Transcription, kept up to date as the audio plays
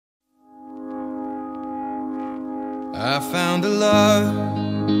I found a love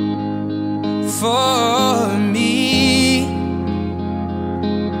for me.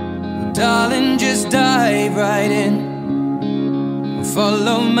 Well, darling, just dive right in and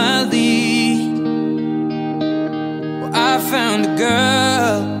follow my lead. Well, I found a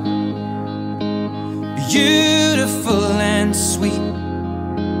girl, beautiful and sweet.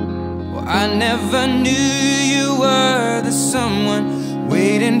 Well, I never knew you were the someone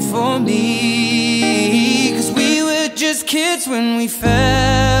waiting for me. 'Cause we were just kids when we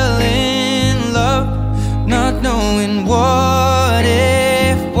fell in love, not knowing what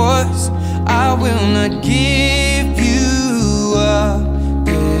it was. I will not give you up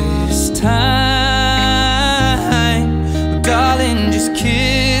this time. But darling, just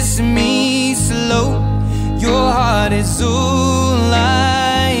kiss me slow. Your heart is all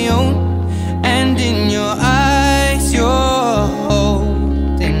I own, and in your eyes you're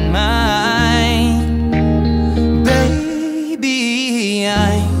holding mine. Baby,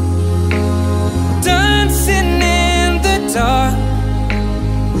 I'm dancing in the dark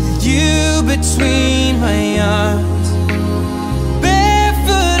with you between my arms,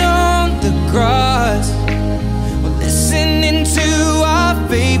 barefoot on the grass. We're listening to our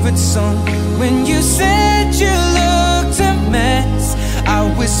favorite song. When you said you looked a mess, I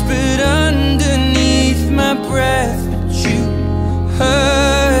whispered underneath my breath, but you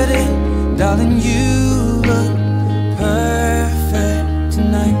heard it. Darling, you look perfect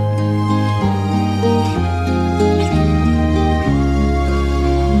tonight.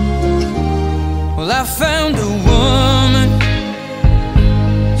 Well, I found a woman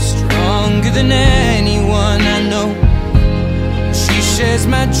stronger than anyone I know. She shares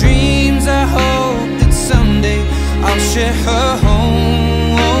my dreams. I hope that someday I'll share her home.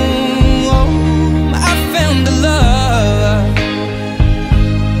 I found a love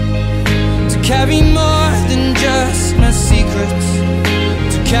to carry more than just my secrets,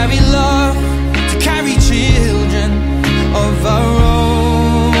 to carry love, to carry children of our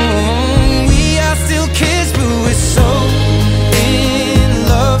own. We are still kids, but we're so in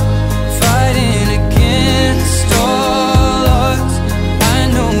love, fighting against all odds. I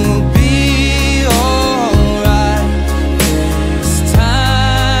know we'll be alright this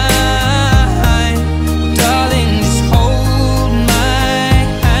time. Darling, just hold my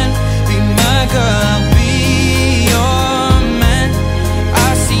hand, be my girl, I'll be your man. I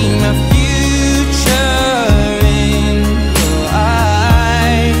see my future in your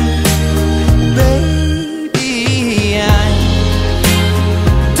eyes. Baby, I'm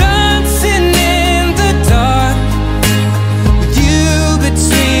dancing in the dark with you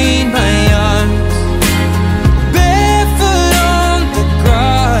between my arms, barefoot on the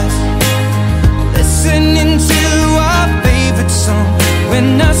grass, listening to our favorite song. When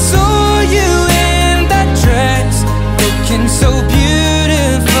I saw you in that dress, looking so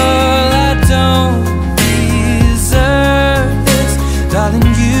beautiful, I don't deserve this. Darling,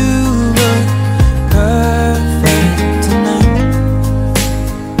 you look perfect tonight.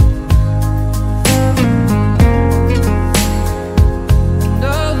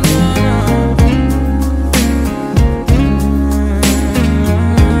 No, no, no.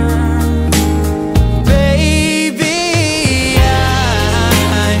 Baby,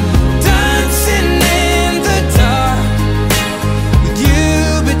 I'm dancing in the dark with you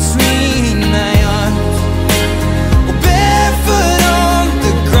between my arms, or barefoot on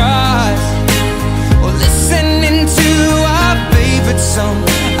the grass, or listening to our favorite song.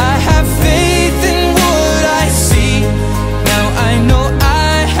 I have faith in what I see. Now I know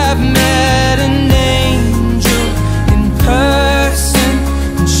I have met an angel in person,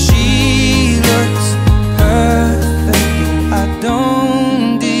 and she looks perfect. I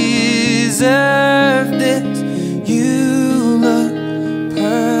don't deserve this. You look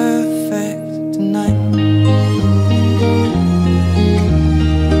perfect tonight.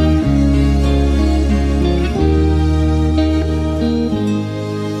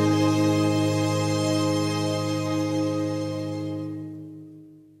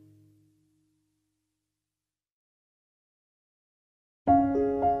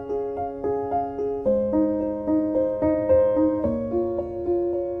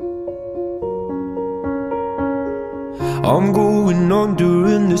 I'm going on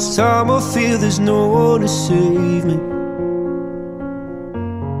during this time. I feel there's no one to save me.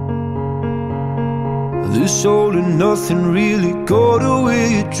 This all and nothing really got away.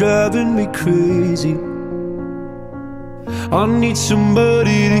 You're driving me crazy. I need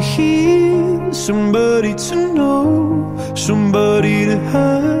somebody to hear, somebody to know, somebody to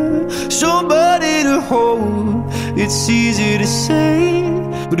have, somebody to hold. It's easy to say,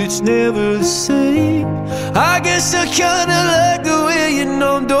 but it's never the same. I guess I kinda like the way you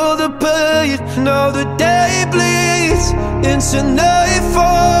numbed all the pain. Now the day bleeds into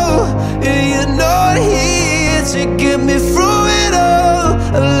nightfall, and you're not here to get me through it all.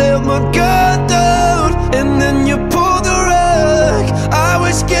 I let my guard down, and then you pulled the rug. I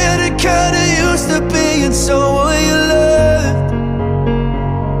was getting kinda used to being someone you loved.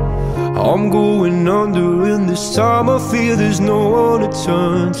 I'm going under, and this time I fear there's no one to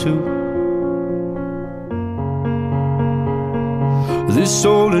turn to. This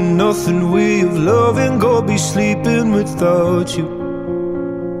all and nothing way of loving, go be sleeping without you.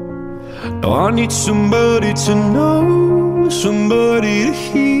 Now I need somebody to know, somebody to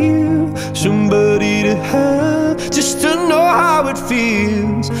hear, somebody to have, just to know how it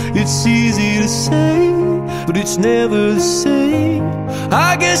feels. It's easy to say, but it's never the same.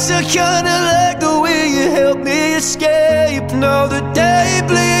 I guess I kinda like the way you help me escape. Now the day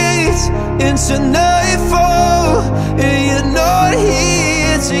bleeds into nightfall, and you're not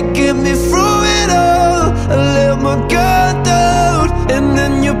here to get me through it all. I let my guard down, and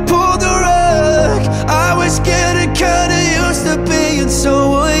then you pulled the rug. I was getting kinda used to being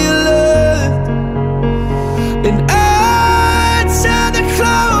someone you loved, and I tend to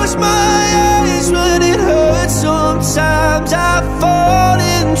close my eyes when it hurts. Sometimes I fall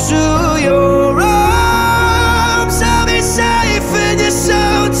into your arms. I'll be safe in your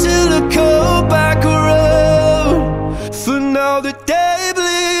soul till I come back around. For now the day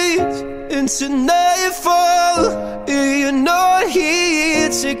bleeds into nightfall, and you're not here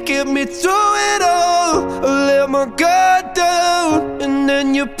to get me through it all. I let my guard down, and then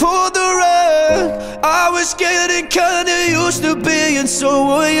you pulled the rug. I was getting kinda used to being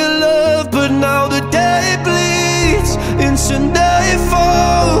someone you love, but now the day bleeds into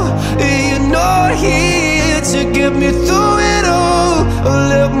nightfall, and you're not here to get me through it all. I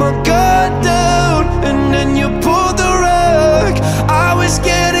let my guard down, and then you pulled the rug. I was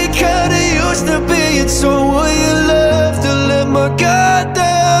getting kinda used to being someone you loved. I let my guard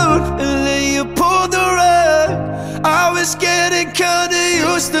down, and then you pulled the rug. I was getting kinda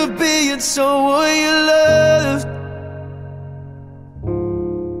used to being someone you loved.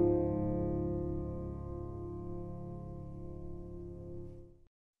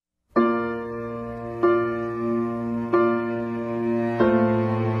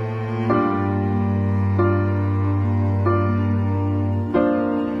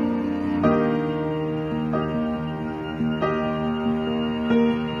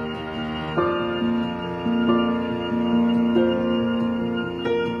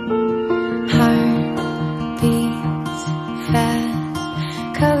 Heartbeat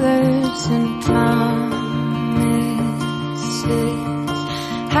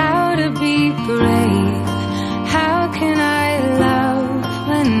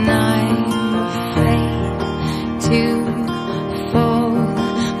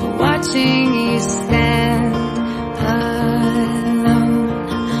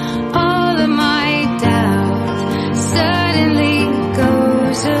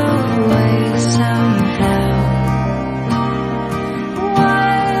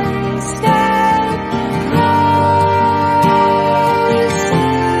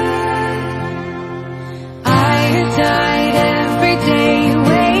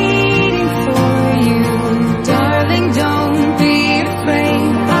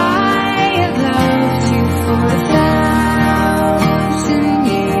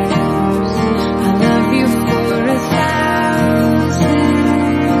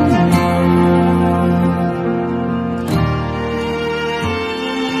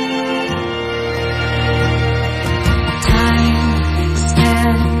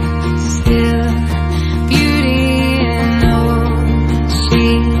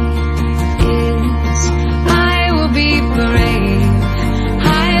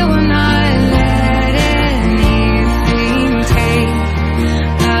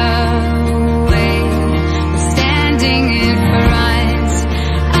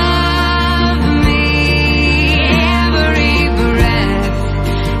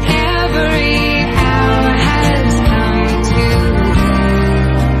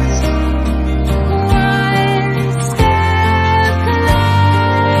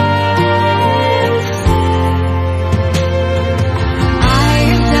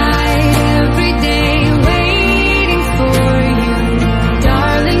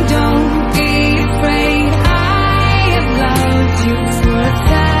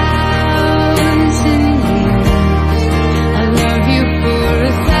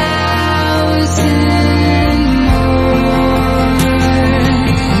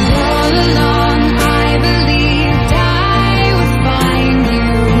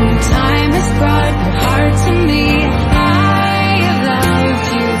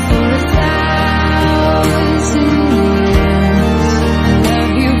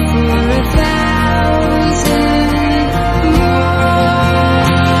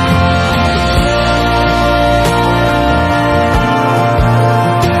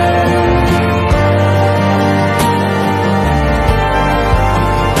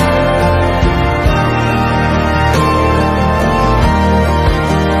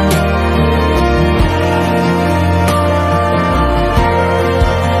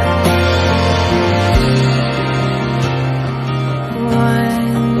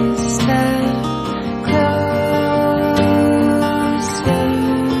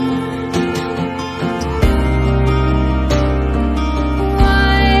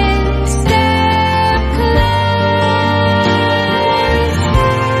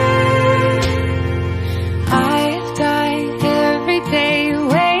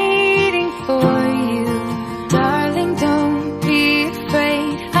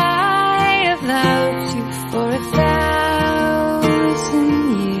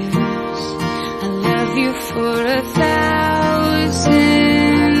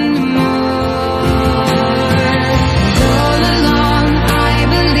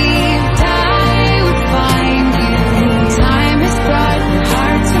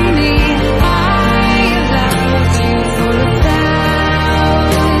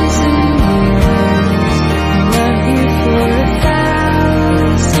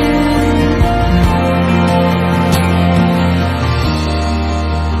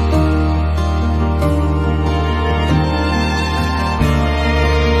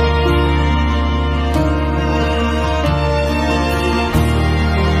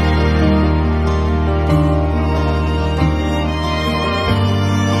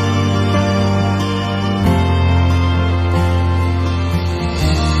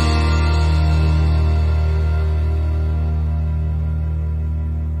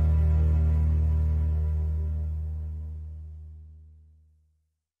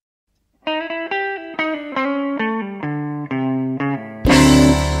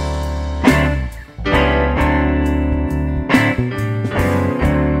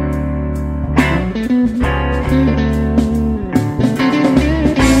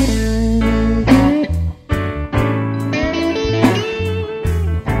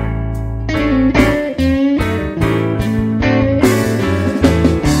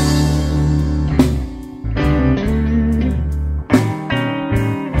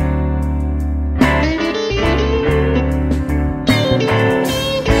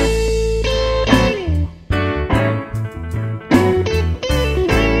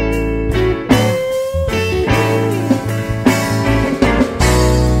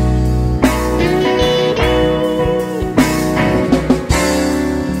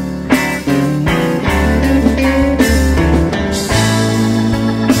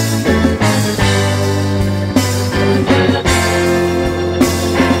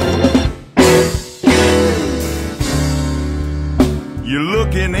You're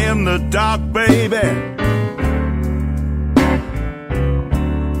looking in the dark, baby.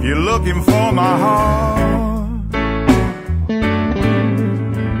 You're looking for my heart.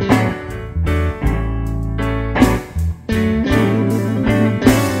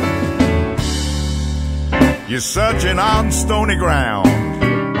 You're searching on stony ground.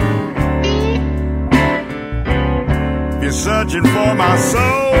 You're searching for my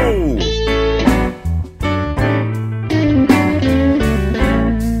soul.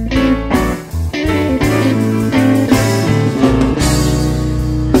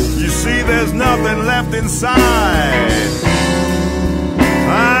 There's nothing left inside.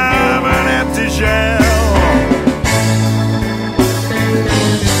 I'm an empty shell.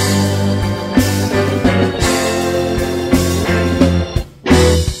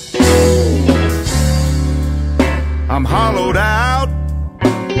 I'm hollowed out.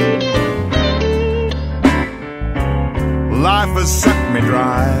 Life has sucked me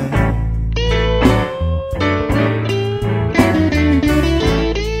dry.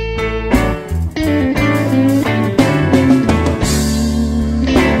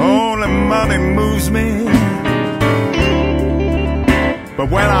 Me. But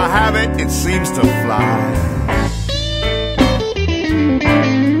when I have it, it seems to fly.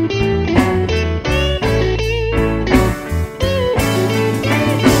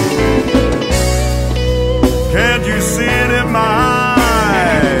 Can't you see it in my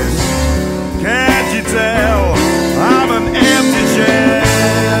eyes? Can't you tell I'm an empty shell?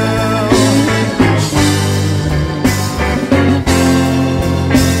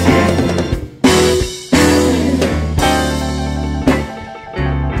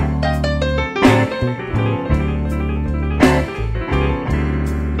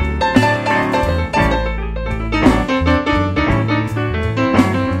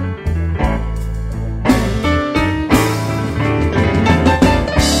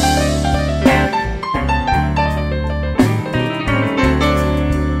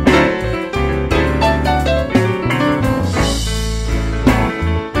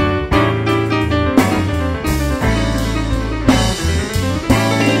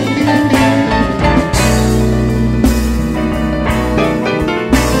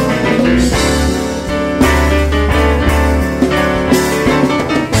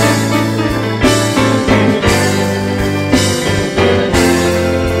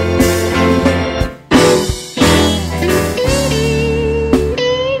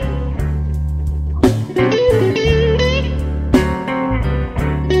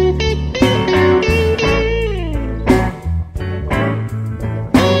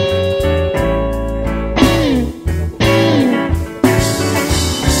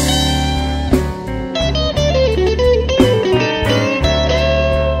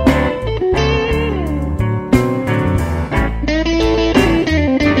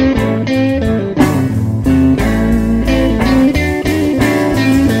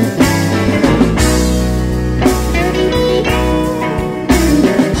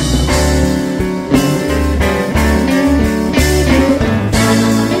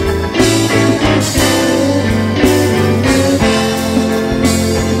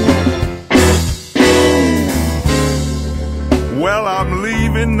 Well, I'm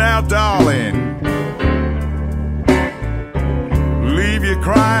leaving now, darling. Leave you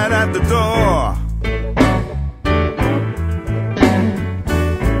crying at the door.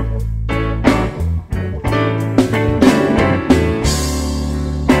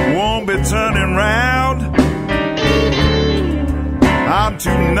 Won't be turning round. I'm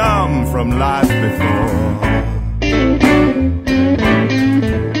too numb from life before.